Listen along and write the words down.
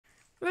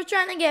We're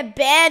trying to get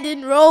banned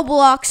in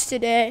Roblox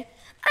today.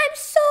 I'm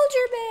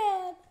Soldier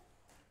Man.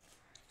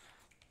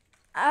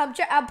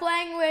 I'm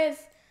playing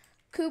with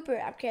Cooper.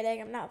 I'm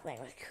kidding. I'm not playing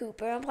with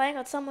Cooper. I'm playing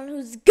with someone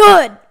who's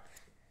good.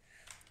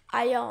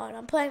 Ion.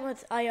 I'm playing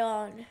with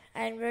Ion.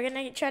 And we're going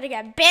to try to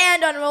get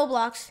banned on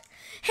Roblox.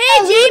 Hey,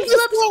 James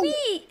loves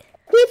me.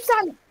 Keeps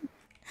on.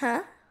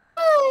 Huh?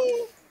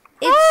 Hi.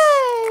 It's...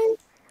 Hi.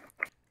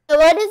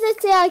 What does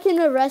it say? I can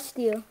arrest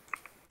you.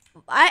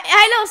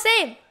 I know,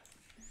 same.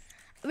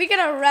 We can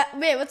arrest.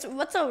 Wait,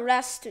 what's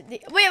arrest?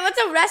 Wait, what's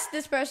arrest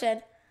this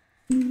person?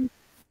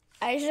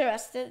 I just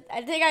arrested.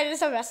 I think I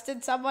just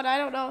arrested someone. I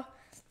don't know.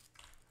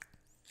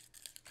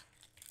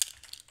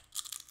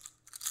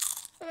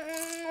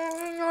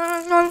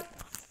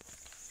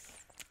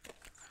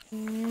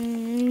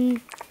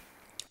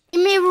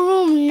 Give me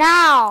room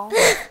now.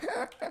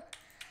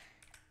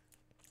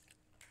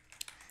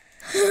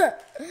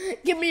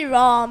 Give me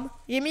ROM.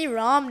 Give me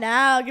ROM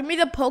now. Give me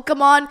the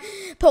Pokemon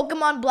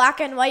Black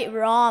and White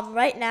ROM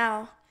right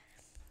now.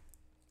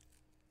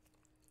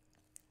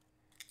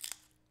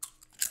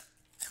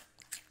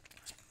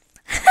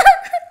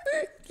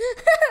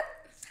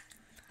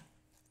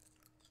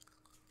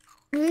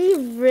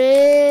 Me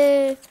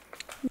red.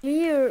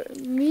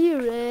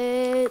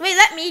 Wait,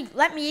 let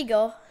me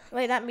go.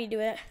 Wait, let me do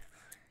it.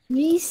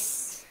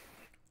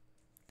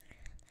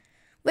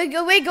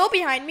 Wait, go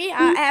behind me.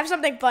 I have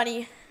something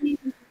funny.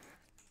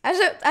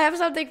 I have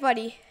something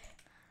funny.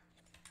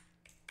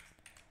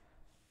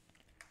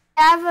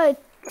 I have a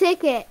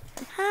ticket.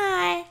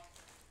 Hi.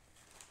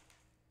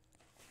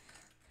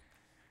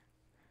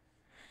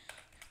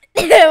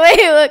 Wait,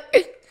 look.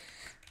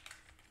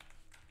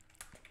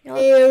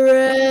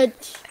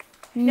 Rich.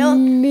 No.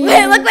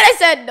 Wait, look what I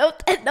said.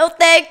 No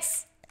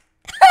thanks.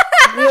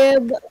 Yeah,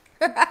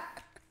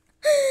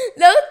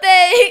 No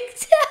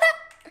thanks.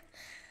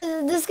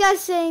 this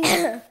guy's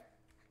saying.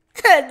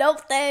 No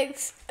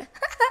thanks.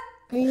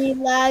 Me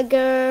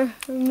lagger.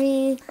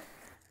 Me.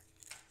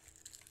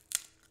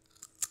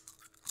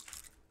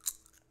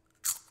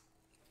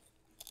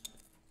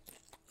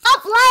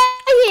 Stop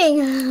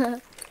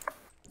lagging.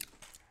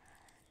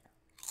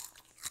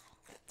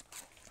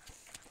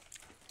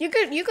 You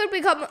could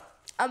become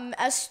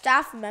a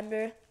staff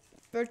member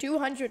for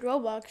 200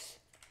 Robux.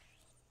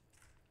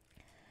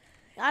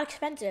 Not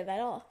expensive at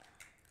all.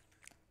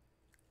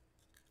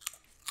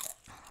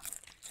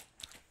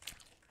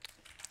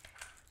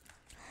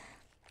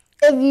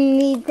 Give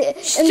me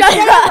Shut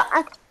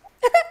up.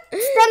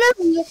 Instead of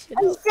me,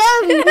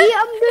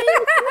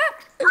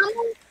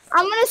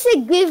 I'm gonna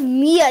say give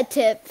me a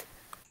tip.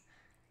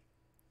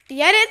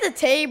 Get at the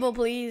table,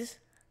 please.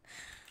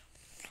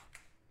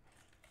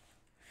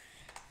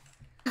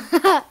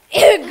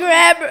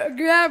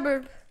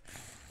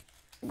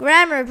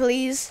 Grammar,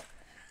 please.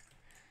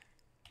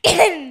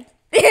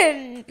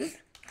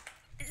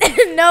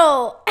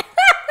 No.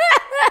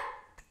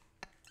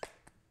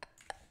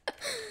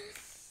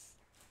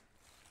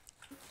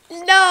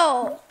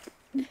 No.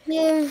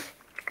 Give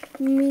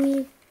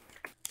me.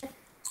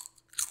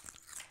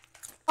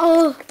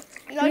 Oh.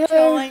 No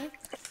trolling.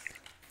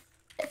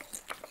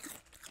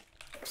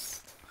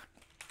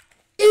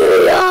 Give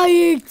me all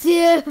your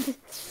tips.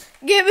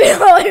 Give me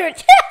all your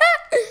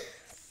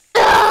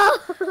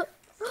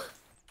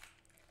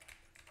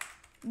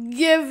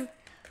Give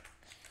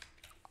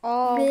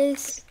all.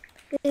 This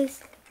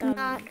is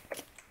not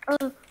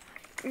a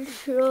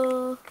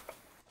show.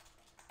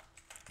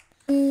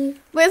 Wait,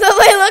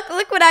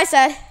 look what I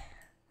said.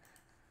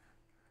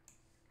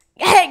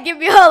 Give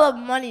me all the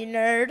money,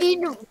 nerd.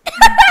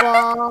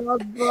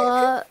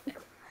 Baba.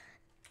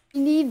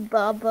 You need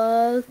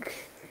Baba.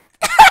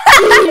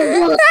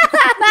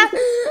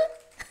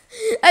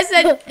 I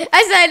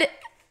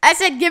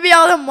said, give me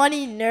all the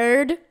money,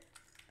 nerd.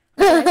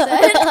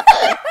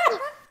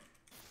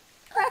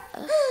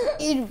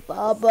 Need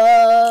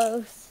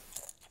Baba.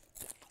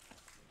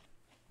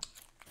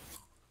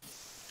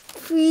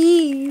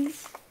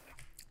 Please.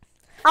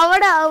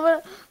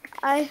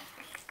 I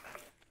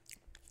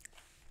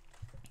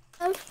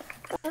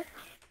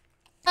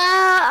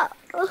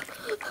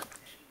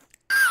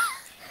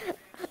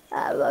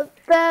have a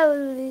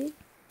family.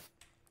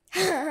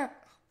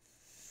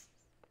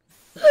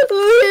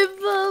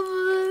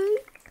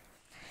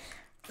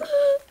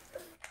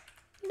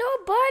 No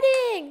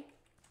budding.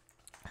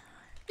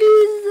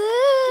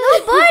 No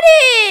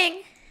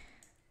budding.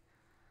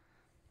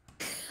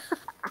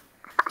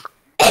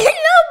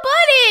 No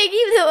budding.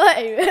 Even though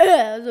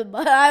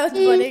I was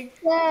budding.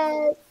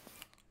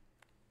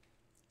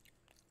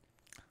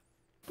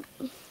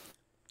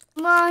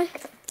 My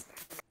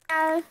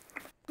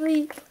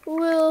family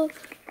will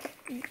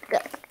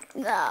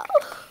now.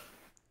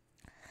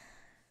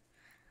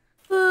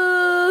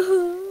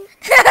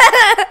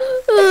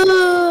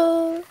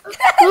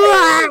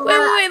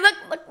 Wait, look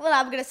what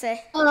I'm gonna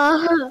say.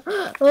 Hi.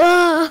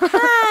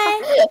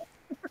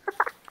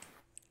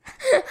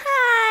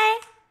 Hi.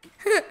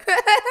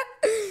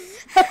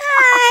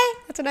 Hi.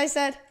 That's what I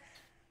said.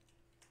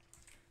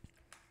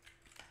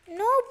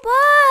 No,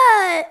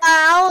 but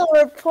I'll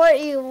report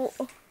you.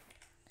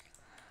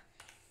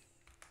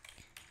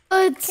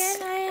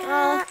 can I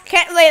have?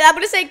 Can't wait. I'm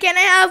gonna say, can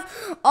I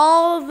have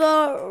all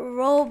the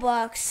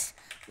Robux?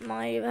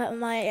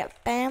 My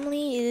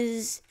family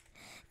is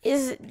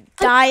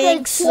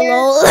dying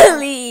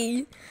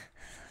slowly.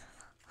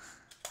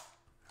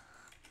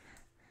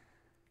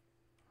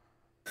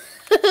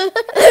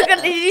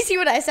 Did you see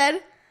what I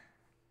said?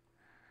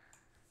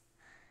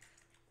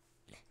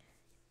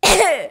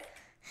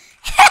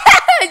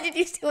 Did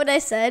you see what I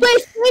said?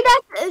 Wait, say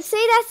that.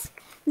 Say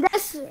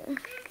that's.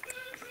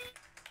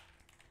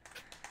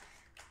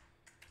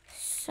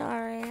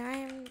 Sorry,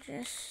 I'm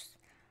just.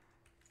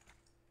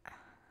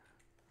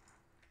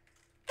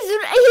 He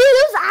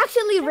was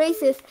actually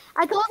racist.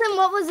 I told him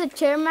what was a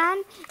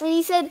chairman,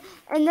 and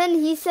then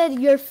he said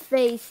your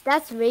face.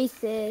 That's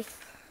racist.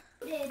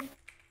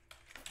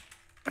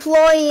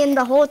 Employee in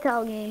the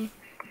hotel game.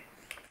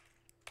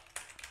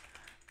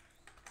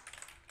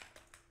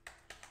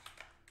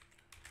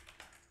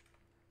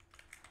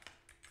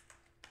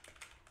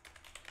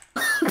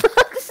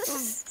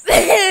 This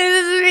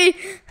is me.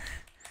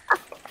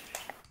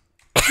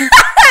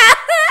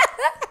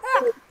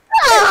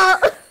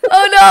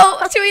 Oh no!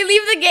 Should we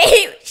leave the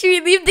game? Should we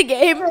leave the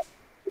game?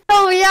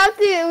 No, we have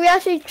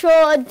to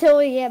troll until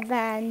we get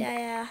banned.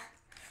 Yeah.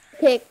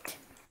 Kicked.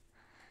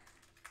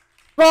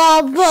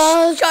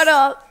 Roblox. Shut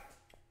up.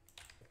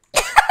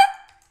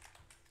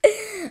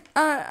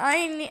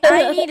 I need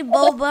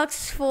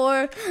Robux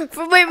for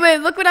wait,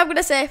 look what I'm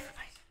gonna say.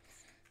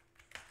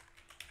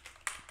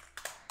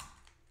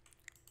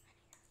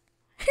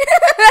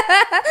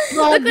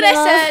 Look what I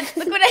said.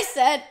 Look what I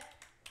said.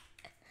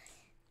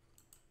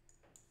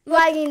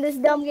 Lagging this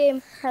dumb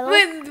game. Hello?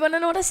 Wait, you wanna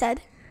know what I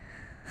said?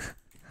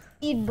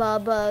 Need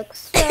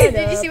Robux.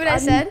 Did you see what I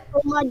said?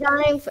 Oh my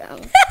dying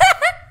phone.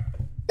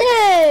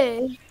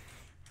 Hey.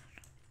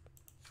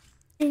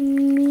 I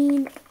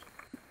need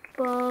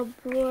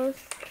Robux.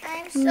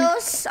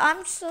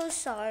 I'm so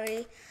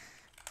sorry.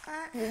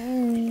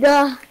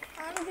 Duh.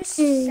 I'm just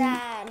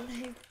sad.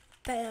 My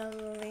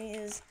family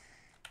is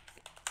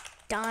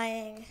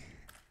dying.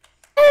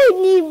 I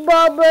need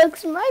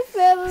Robux. My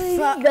family's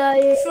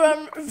dying.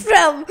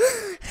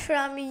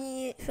 From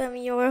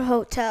your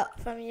hotel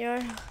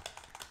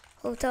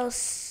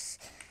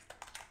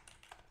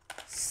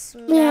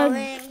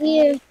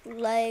smelling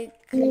like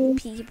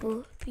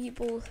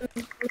people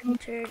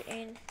entered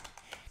in.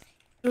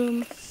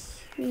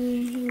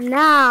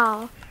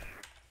 Now,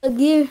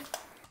 again.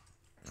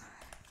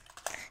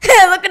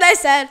 Look what I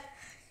said.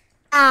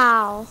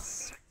 Ow.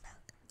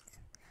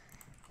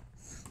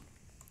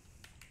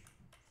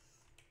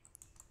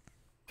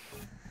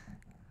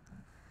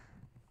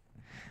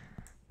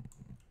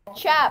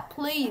 Chat,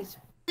 please.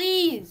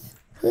 Please.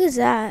 Who's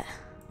that?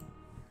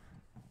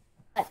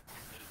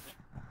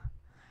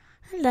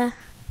 Hello.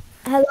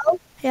 Hello?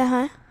 Yeah,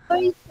 huh? What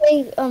do you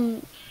think?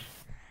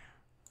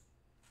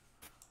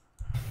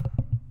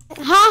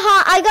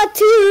 Haha, I got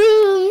 2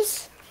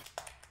 rooms.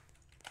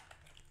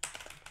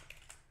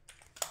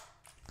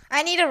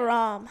 I need a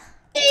ROM.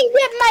 Hey,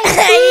 get my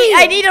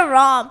I need a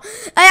ROM.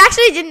 I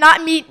actually did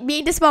not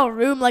mean to spell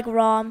room like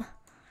ROM.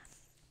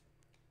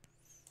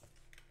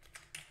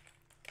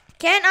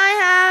 Can I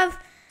have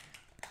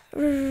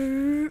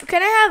room?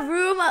 Can I have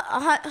room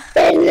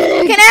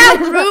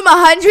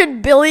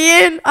 100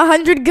 billion,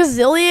 100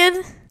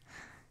 gazillion?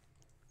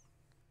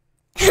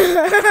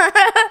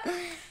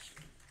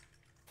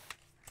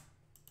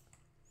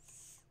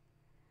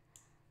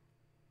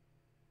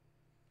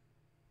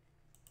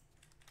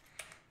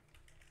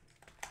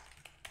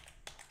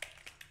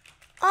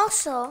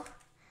 Also,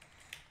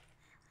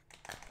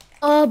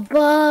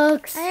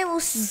 Bucks. I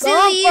will sue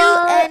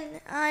you and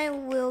I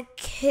will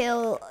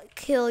kill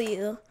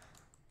you.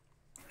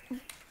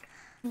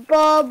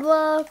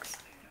 Bucks.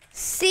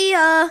 See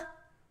ya.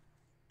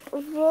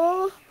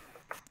 Bro.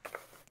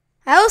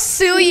 I will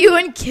sue you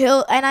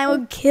and I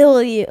will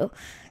kill you.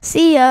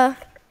 See ya.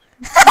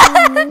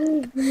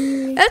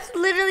 That's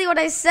literally what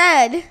I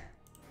said.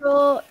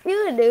 Bro,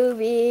 you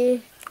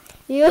newbie.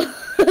 You.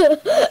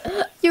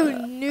 You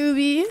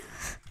newbie.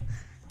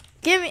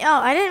 Give me. Oh,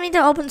 I didn't mean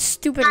to open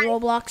stupid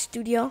Roblox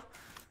studio.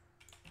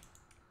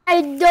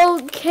 I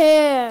don't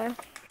care.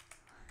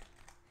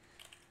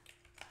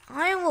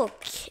 I will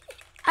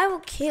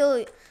kill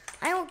you.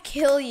 I will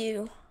kill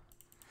you.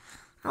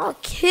 I'll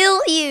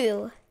kill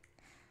you.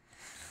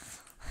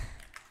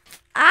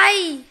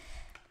 I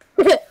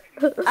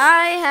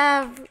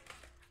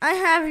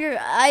have your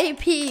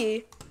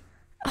IP.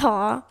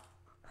 Aw.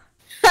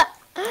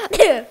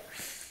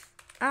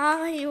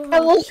 I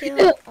will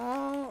kill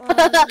all of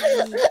you.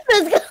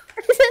 Let's go.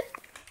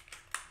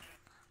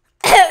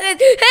 Hey,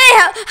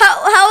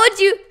 how would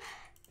you?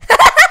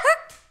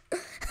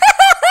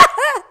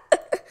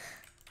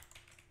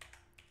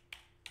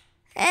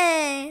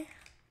 Hey.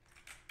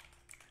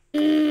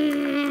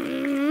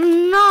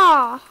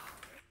 No.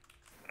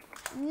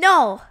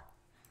 No.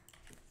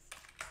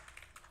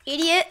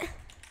 Idiot.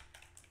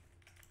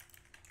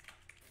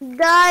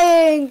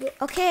 Dying.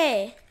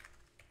 Okay.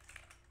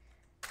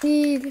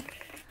 Need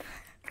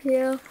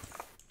kill.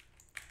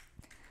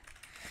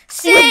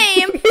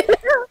 Same.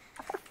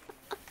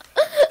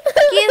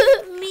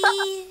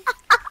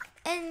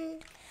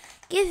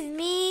 Give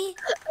me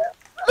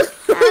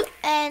half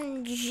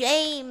and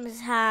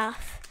James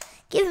half.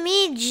 Give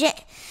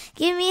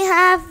me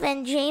half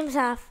and James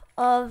half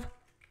of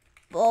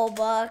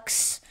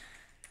Robux.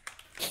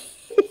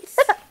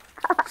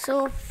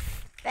 So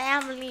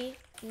family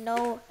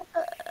no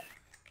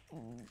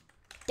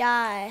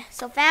die.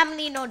 So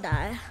family no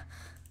die.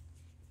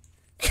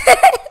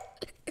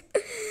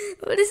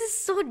 Oh, this is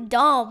so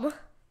dumb.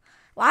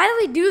 Why do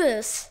we do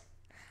this?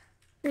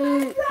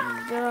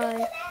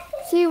 Die.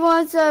 She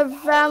wants her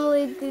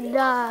family to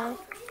die.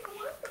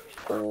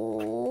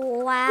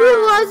 Wow. She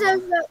wants her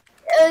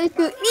family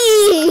to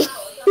eat.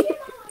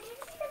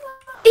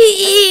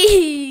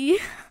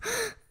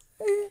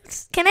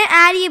 Can I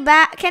add you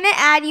back? Can I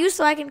add you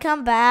so I can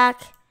come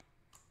back?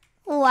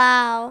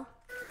 Wow.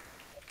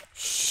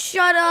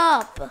 Shut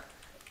up.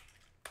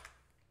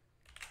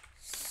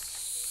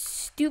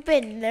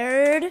 Stupid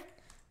nerd.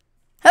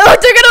 Oh,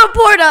 they're gonna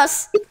report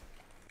us.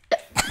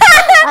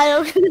 I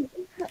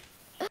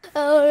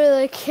don't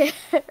really care.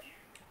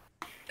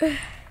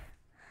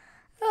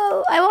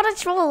 Oh, I want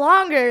to troll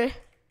longer.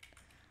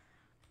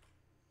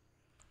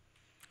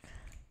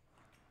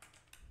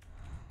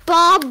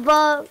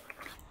 Roblox.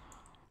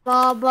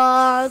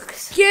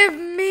 Give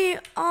me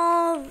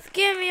all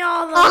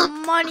the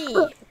money.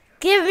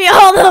 Give me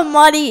all the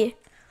money.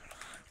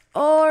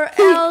 Or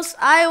else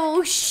I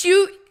will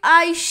shoot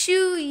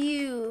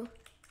you.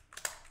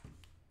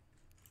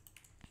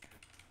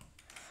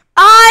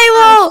 I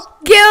will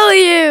kill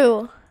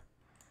you.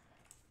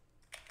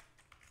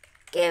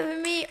 Give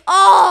me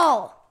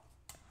all.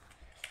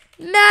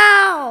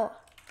 Now.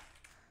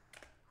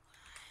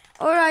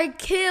 Or I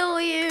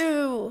kill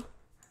you.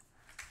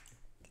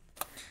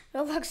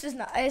 Roblox is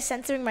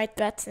censoring my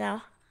threats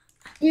now.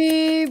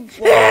 I'm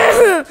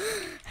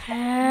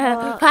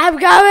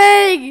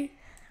coming.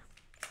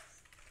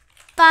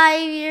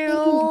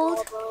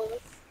 5-year-old.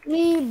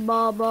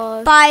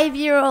 Baba.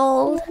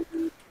 5-year-old.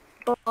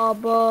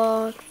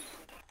 Baba.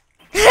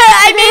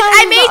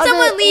 I made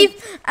someone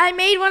leave. I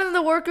made one of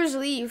the workers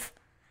leave.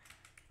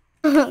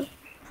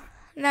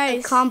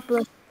 Nice.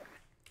 Accomplished.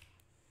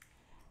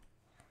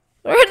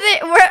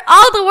 Where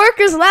all the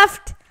workers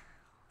left.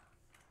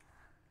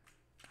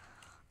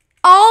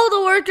 All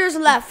the workers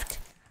left.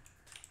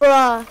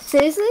 Bruh,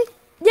 seriously?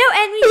 No,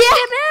 and we didn't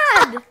get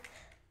mad.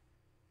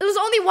 There was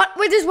only one.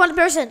 Wait, there's one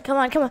person. Come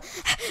on.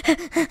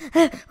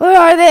 Where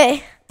are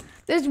they?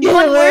 There's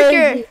one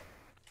worker.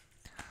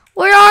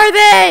 Where are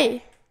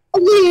they?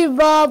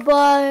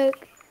 Baba.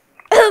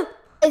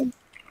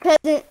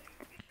 Peasant.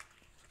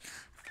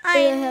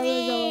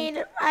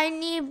 I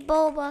need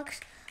Robux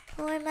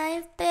for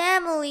my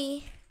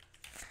family.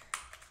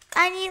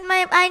 I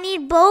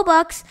need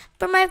Robux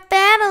for my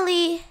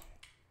family.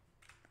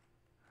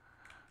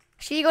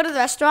 Should we go to the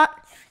restaurant?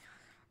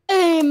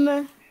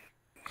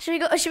 Should we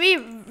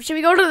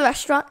go to the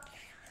restaurant?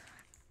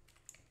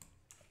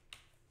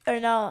 Or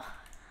no?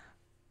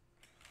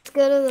 Let's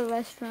go to the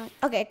restaurant.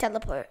 Okay,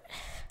 teleport.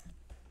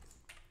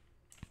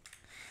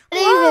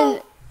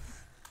 Even.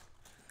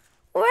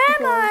 Where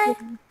am I?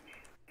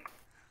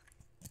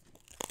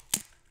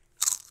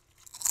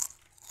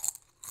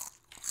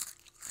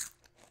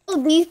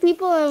 Oh, these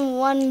people in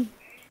one.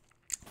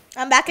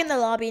 I'm back in the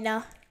lobby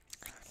now.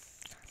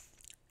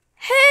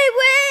 Hey,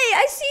 wait!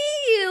 I see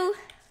you.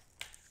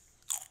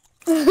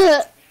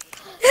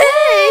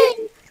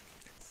 Hey!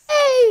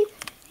 Hey!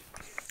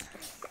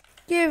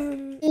 Give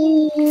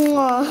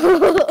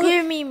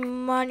me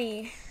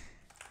money.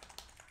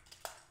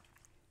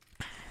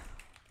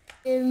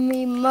 Give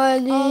me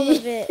money. All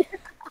of it.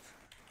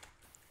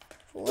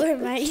 Where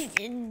am I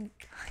even?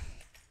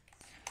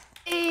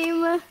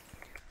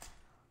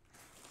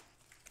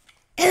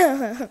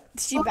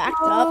 She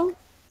backed up.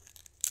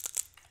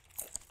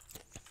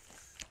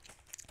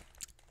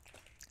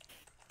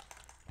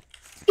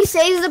 He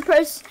saves the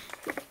person.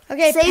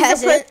 Okay, Saves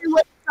peasant. the person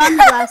with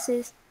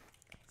sunglasses.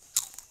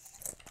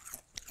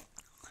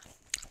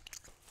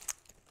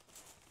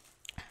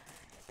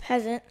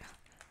 Peasant.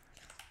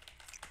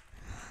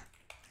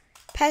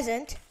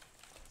 Peasant.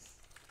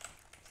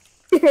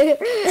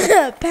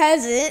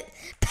 Peasant.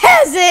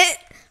 Peasant.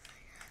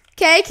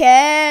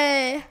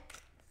 KK.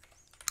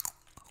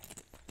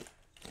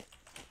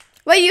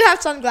 Wait, you have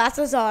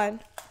sunglasses on.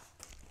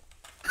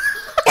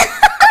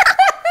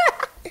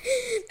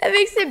 That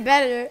makes it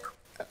better.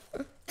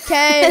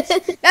 Okay.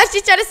 Now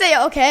she's trying to say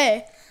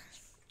okay.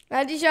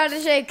 Now she's trying to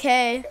say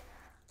okay.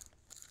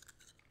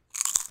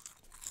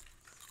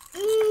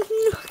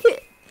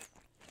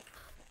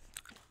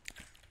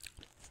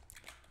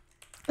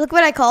 Look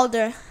what I called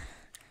her.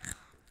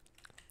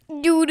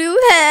 Doo-doo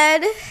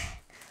head.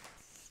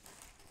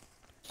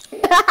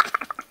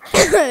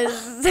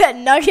 That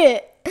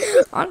nugget.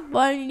 On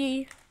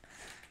funny.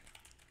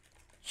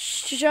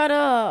 Shut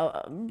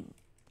up.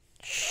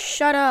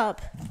 Shut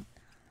up.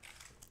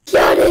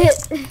 Shut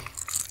it.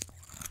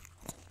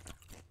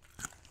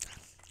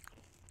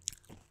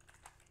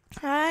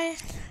 I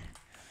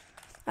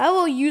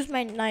will use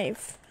my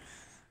knife.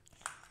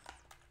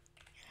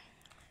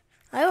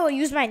 I will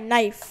use my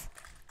knife.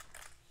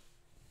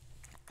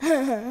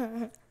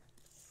 Smell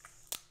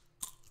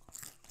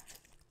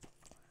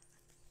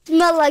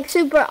like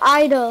Super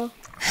Idol.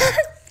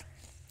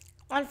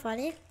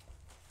 Unfunny.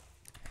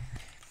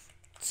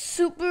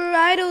 Super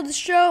Idol the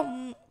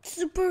show.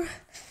 Super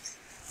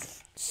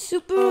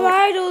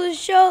Idol the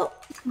show.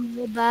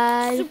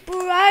 Bye.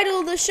 Super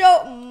Idol the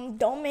show.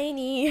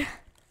 Domainy.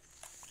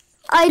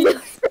 Idol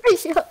the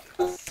show.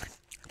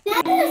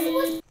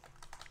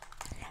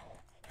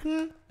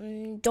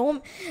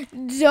 Dom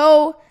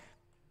do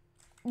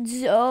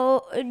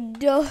do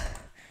do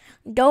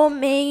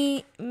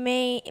domainy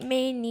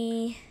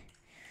domainy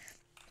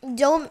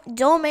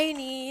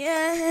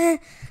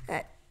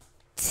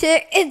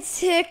tick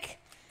tick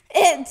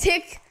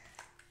tick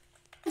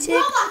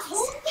tick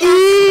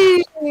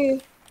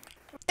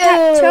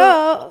tac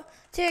toe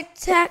tic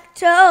tac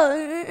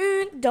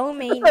toe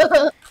domain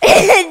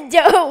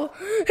do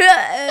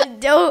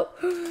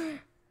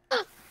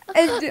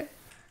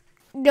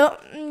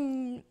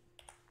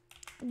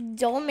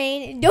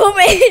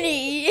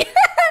domainy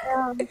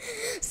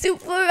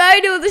Super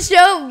Idol the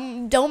show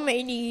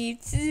domainy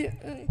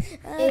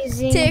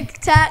Amazing. tic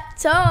tac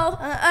toe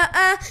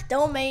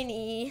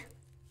domainy.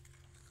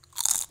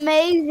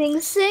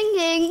 Amazing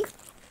singing.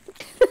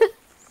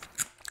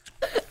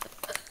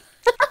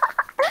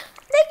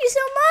 Thank you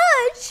so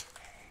much.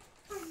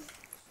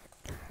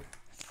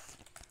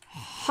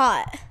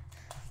 Hot.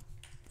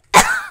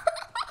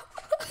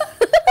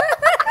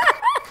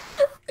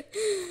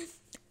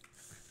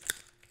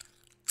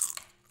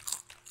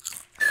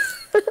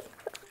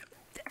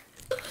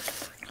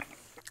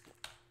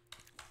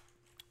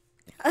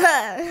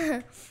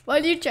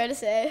 What are you trying to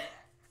say?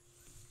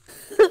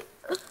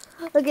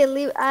 Okay,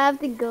 leave. I have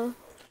to go.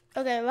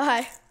 Okay,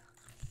 bye.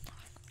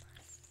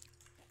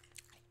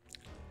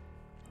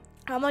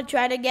 I'm gonna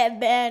try to get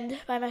banned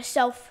by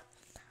myself.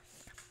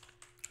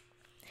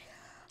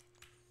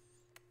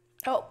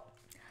 Oh.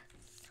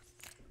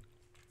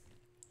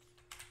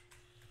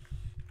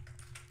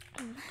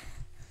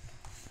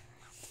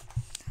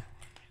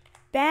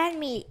 Ban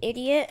me,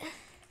 idiot.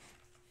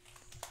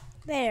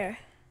 There.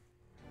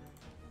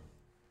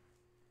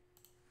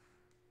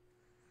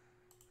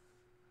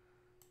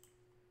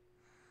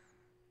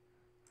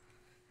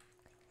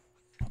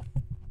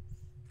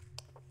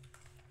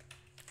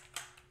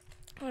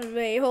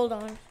 Wait, hold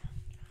on.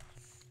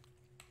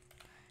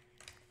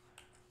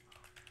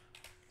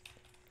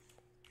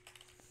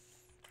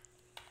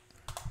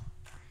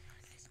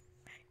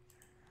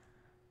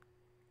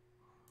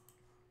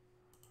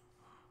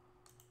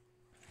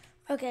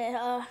 Okay,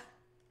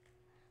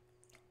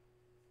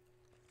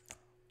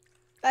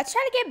 let's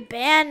try to get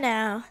banned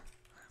now.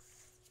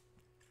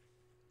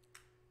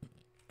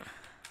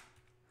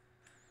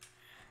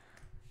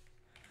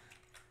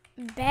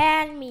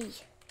 Ban me.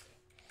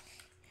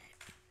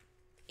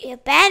 You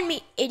ban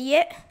me,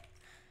 idiot.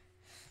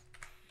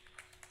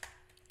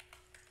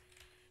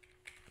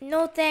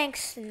 No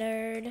thanks,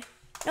 nerd.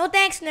 No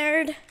thanks,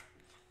 nerd.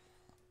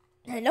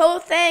 No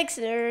thanks,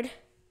 nerd.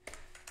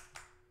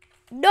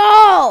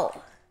 No!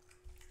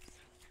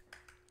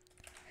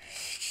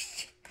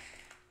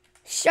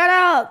 Shut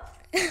up.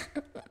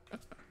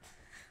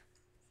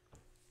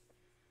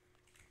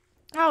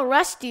 I'll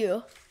arrest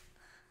you.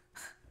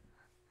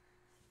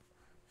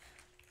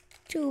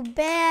 To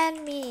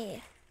ban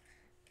me.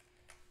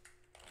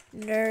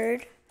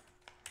 Nerd.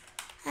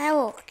 I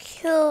will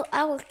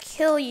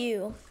kill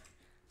you.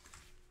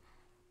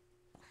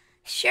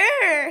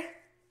 Sure.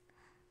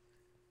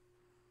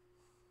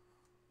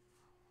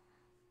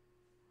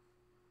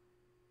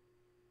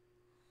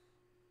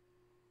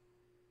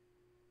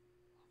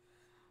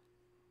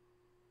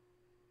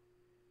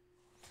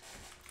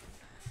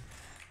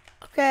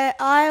 Okay,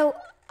 I'll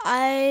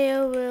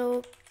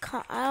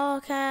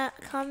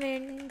come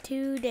in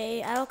 2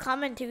 days. I'll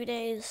come in 2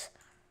 days.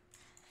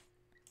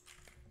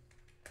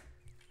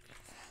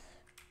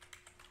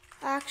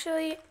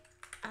 Actually,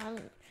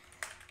 I'm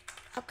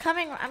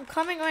coming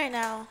right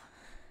now.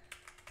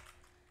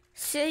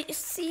 See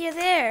you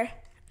there.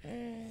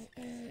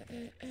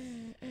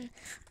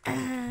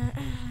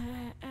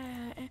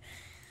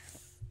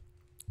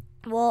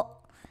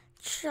 Well,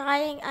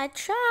 I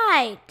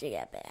tried to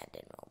get banned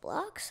in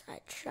Roblox. I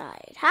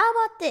tried. How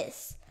about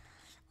this?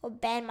 I'll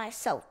ban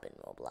myself in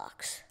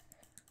Roblox.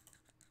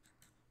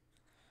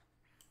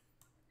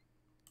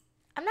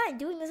 I'm not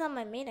doing this on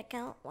my main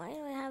account. Why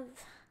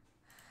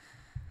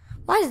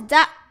is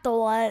that the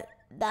one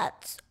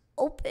that's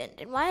opened?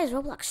 And why is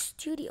Roblox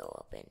Studio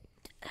opened?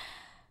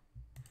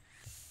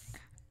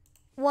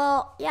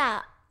 Well,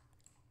 yeah.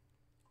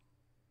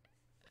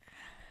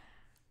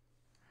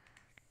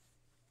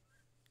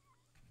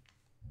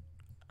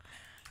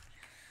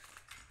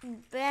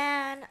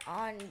 Ban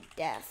on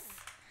death.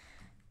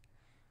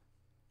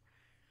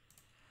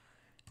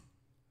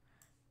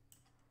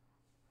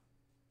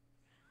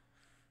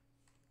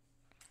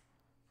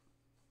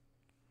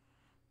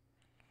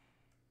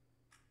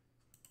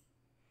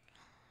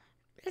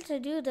 Let's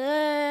do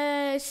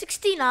the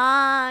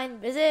 69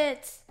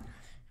 visits.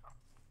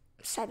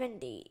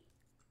 70.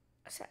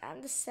 So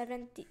I'm the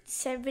 70th.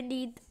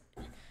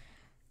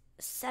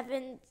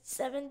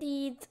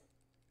 70th.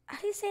 How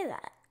do you say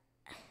that?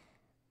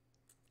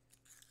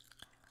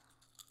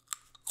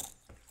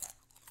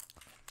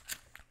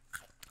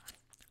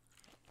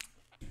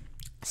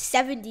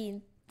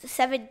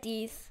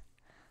 '70th.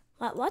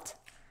 What?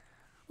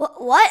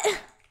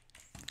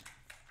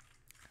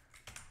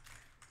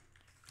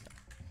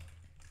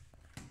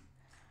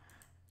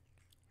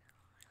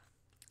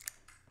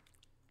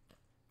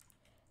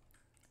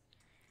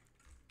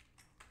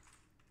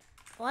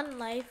 One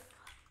life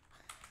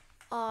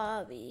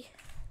obby.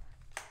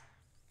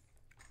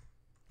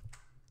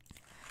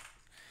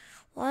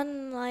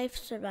 One life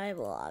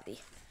survival obby.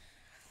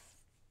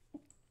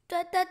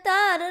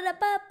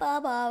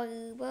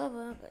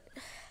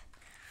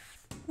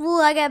 Ooh,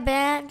 I got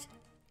banned.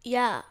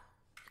 Yeah,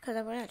 because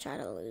I'm gonna try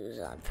to lose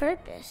on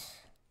purpose.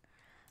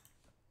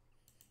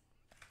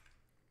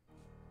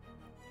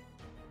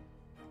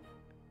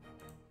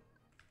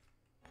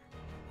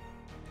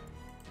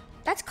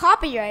 That's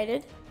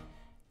copyrighted.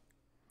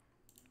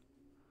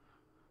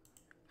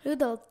 Who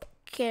the f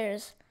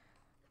cares?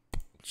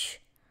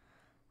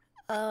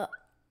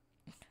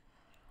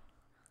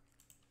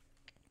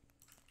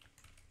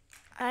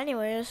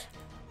 Anyways.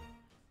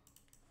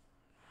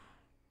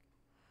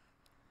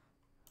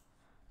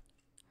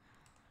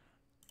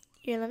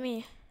 Here, let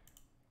me.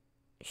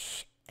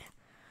 Shh.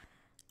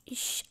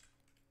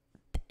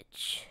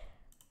 Bitch.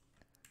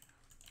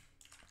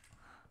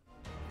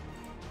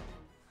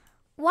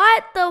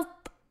 What the f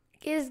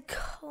is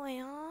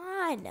going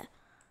on?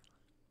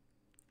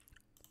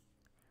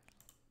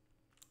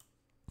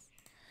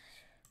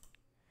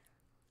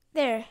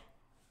 There.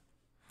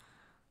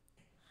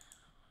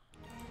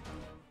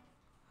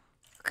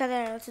 Okay,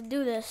 there. Let's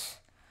do this.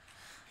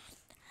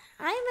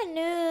 I'm a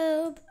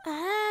noob.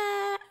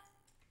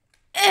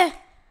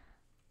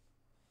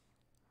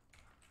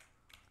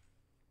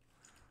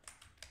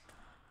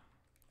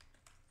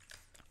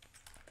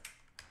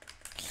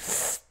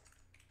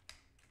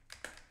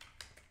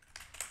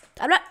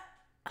 I'm not.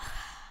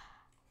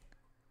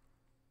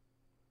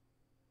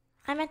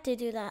 I meant to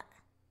do that.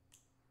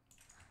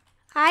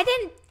 I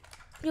didn't.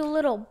 You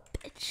little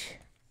bitch.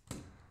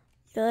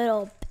 You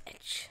little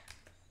bitch.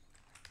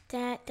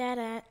 Da da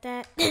da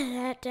da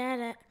da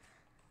da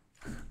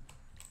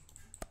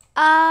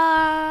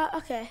da.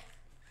 Okay.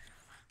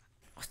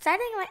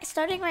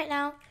 Starting right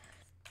now.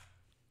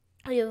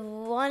 We have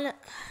one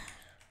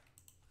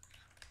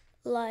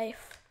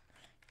life.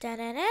 Da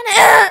da da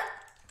da.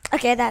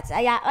 Okay,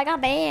 I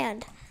got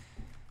banned.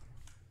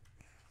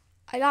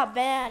 I got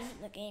banned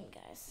from the game,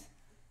 guys.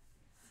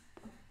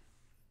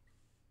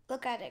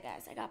 Look at it,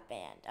 guys. I got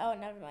banned. Oh,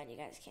 never mind. You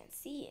guys can't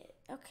see it.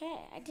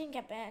 Okay, I didn't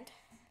get banned.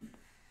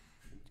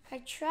 I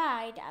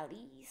tried, at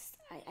least.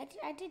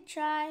 I did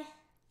try.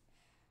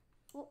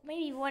 Well,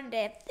 maybe one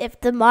day,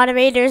 if the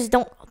moderators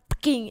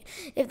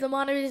if the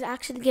moderators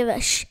actually give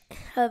a shit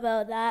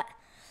about that.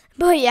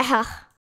 But yeah.